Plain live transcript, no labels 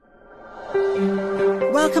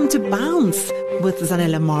Welcome to Bounce with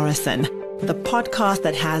Zanele Morrison, the podcast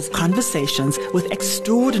that has conversations with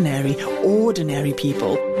extraordinary, ordinary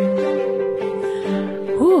people.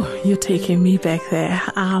 Ooh, you're taking me back there.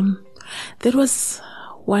 That was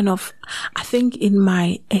one of, I think in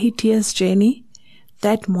my 8 years journey,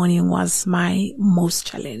 that morning was my most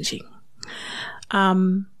challenging.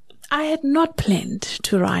 I had not planned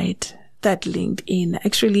to write that LinkedIn.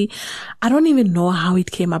 Actually, I don't even know how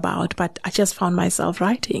it came about, but I just found myself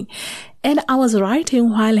writing. And I was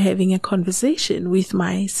writing while having a conversation with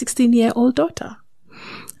my 16-year-old daughter.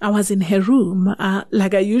 I was in her room,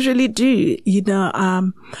 like I usually do,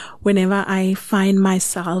 whenever I find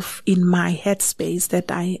myself in my headspace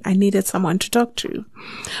that I needed someone to talk to.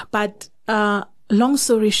 But, long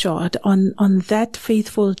story short, on that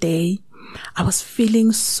faithful day, I was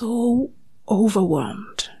feeling so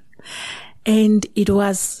overwhelmed. And it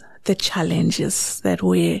was the challenges that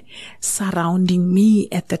were surrounding me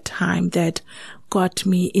at the time that got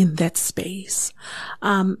me in that space.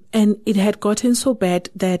 And it had gotten so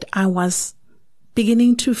bad that I was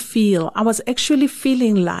beginning to feel, I was actually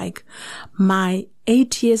feeling like my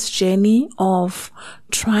 8 years journey of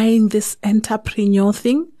trying this entrepreneur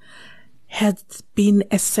thing had been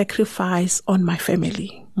a sacrifice on my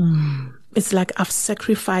family. It's like I've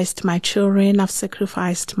sacrificed my children, I've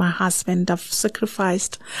sacrificed my husband, I've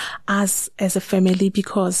sacrificed us as a family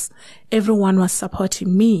because everyone was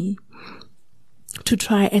supporting me to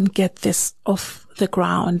try and get this off the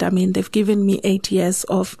ground. I mean, they've given me 8 years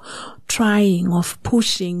of trying, of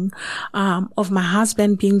pushing, of my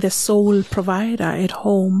husband being the sole provider at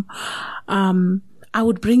home. I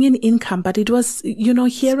would bring in income, but it was, here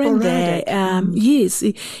sporadic. And there. Yes,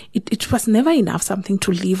 it was never enough, something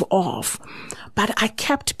to live off. But I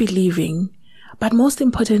kept believing. But most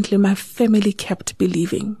importantly, my family kept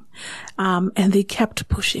believing. And they kept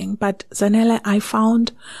pushing. But Zanele, I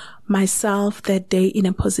found myself that day in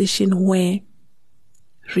a position where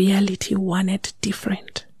reality wanted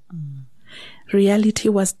different. Reality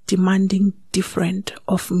was demanding different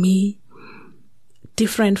of me.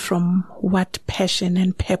 Different from what passion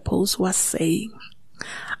and purpose was saying.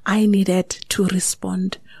 I needed to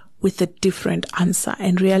respond with a different answer.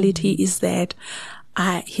 And reality is that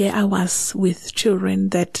here I was with children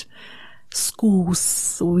that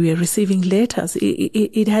schools, we were receiving letters.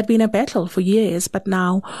 It had been a battle for years, but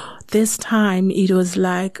now this time it was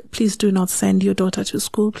like, please do not send your daughter to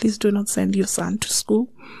school. Please do not send your son to school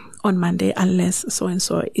on Monday unless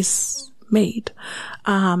so-and-so is made.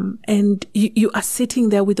 And you are sitting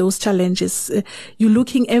there with those challenges. You're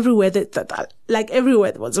looking everywhere that like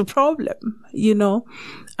everywhere was a problem,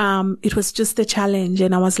 it was just a challenge.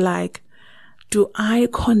 And I was like, do I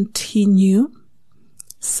continue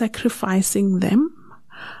sacrificing them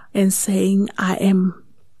and saying I am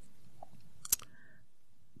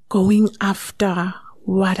going after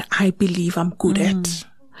what I believe I'm good at,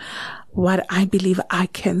 what I believe I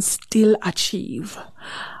can still achieve?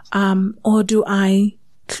 Or do I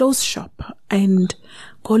close shop and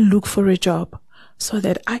go look for a job so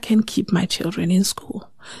that I can keep my children in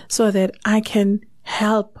school, so that I can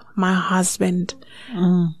help my husband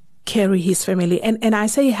carry his family? And I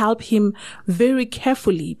say help him very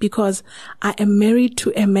carefully because I am married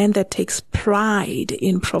to a man that takes pride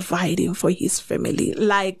in providing for his family.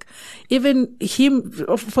 Like even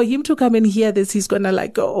for him to come and hear this, he's gonna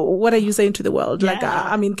like, oh, what are you saying to the world? Yeah. Like,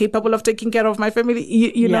 I'm incapable of taking care of my family.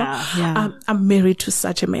 You know, I'm married to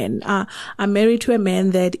such a man. I'm married to a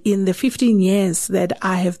man that in the 15 years that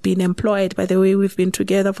I have been employed, by the way, we've been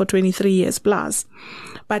together for 23 years plus.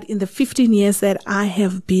 But in the 15 years that I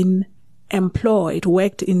have been employed,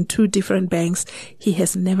 worked in 2 different banks, he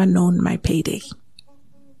has never known my payday.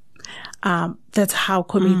 That's how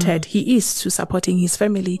committed he is to supporting his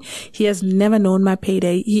family. He has never known my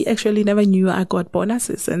payday. He actually never knew I got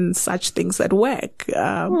bonuses and such things at work.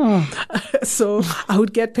 So I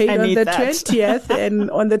would get paid on the 20th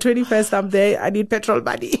and on the 21st I'm there. I need petrol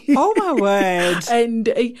money. Oh my word.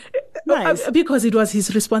 And nice. Because it was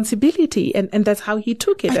his responsibility and that's how he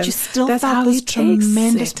took it. But and you still that's felt how this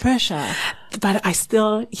tremendous pressure. But I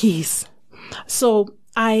still, yes. So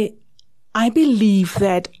I believe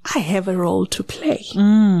that I have a role to play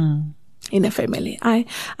in a family. I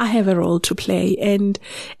have a role to play. And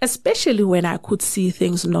especially when I could see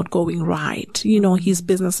things not going right, his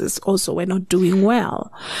businesses also were not doing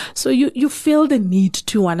well. So you feel the need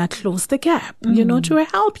to want to close the gap, to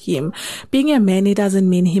help him. Being a man, it doesn't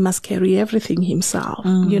mean he must carry everything himself,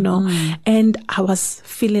 And I was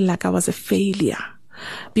feeling like I was a failure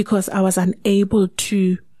because I was unable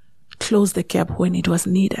to close the gap when it was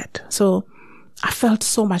needed. So I felt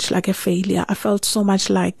so much like a failure. I felt so much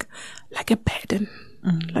like a burden.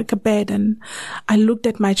 Like a burden. I looked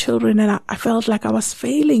at my children and I felt like I was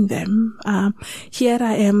failing them. Here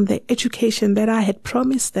I am, the education that I had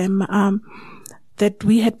promised them, that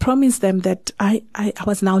we had promised them, that I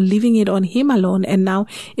was now leaving it on him alone, and now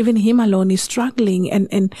even him alone is struggling,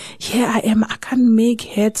 and here I am, I can't make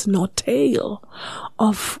heads nor tail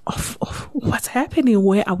of what's happening.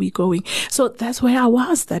 Where are we going? So that's where I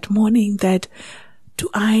was that morning, that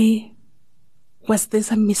was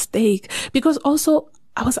this a mistake? Because also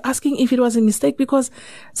I was asking if it was a mistake, because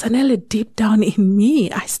Zanele, deep down in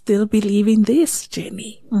me, I still believe in this,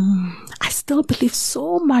 Jenny. I still believe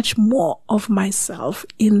so much more of myself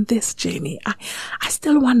in this journey. I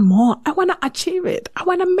still want more. I want to achieve it. I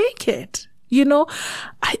want to make it. You know,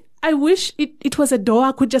 I wish it was a door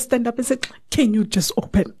I could just stand up and say, can you just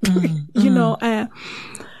open? You know,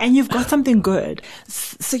 and you've got something good.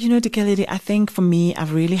 So, you know, Dikeledi, I think for me,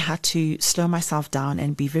 I've really had to slow myself down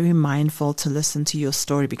and be very mindful to listen to your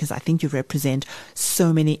story, because I think you represent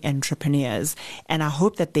so many entrepreneurs. And I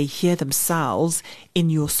hope that they hear themselves in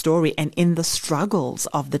your story and in the struggles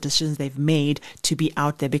of the decisions they've made to be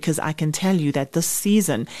out there, because I can tell you that this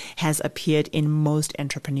season has appeared in most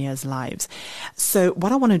entrepreneurs' lives. So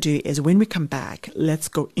what I want to do is, when we come back, let's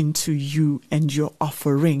go into you and your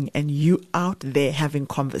offering, and you out there having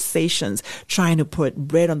conversations, trying to put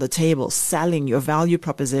bread on the table, selling your value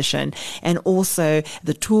proposition, and also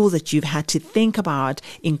the tools that you've had to think about,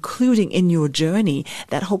 including in your journey,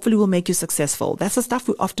 that hopefully will make you successful. That's the stuff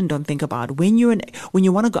we often don't think about. When you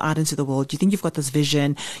want to go out into the world, you think you've got this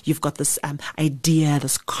vision, you've got this idea,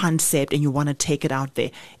 this concept, and you want to take it out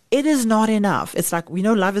there. It is not enough. It's like,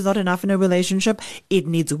 love is not enough in a relationship. It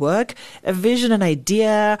needs work. A vision, an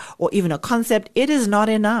idea, or even a concept, it is not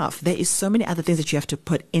enough. There is so many other things that you have to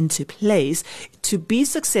put into place to be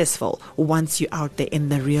successful once you're out there in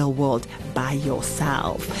the real world by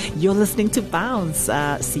yourself. You're listening to Bounce.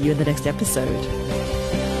 See you in the next episode.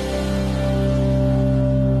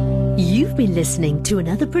 You've been listening to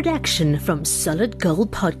another production from Solid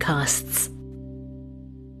Gold Podcasts.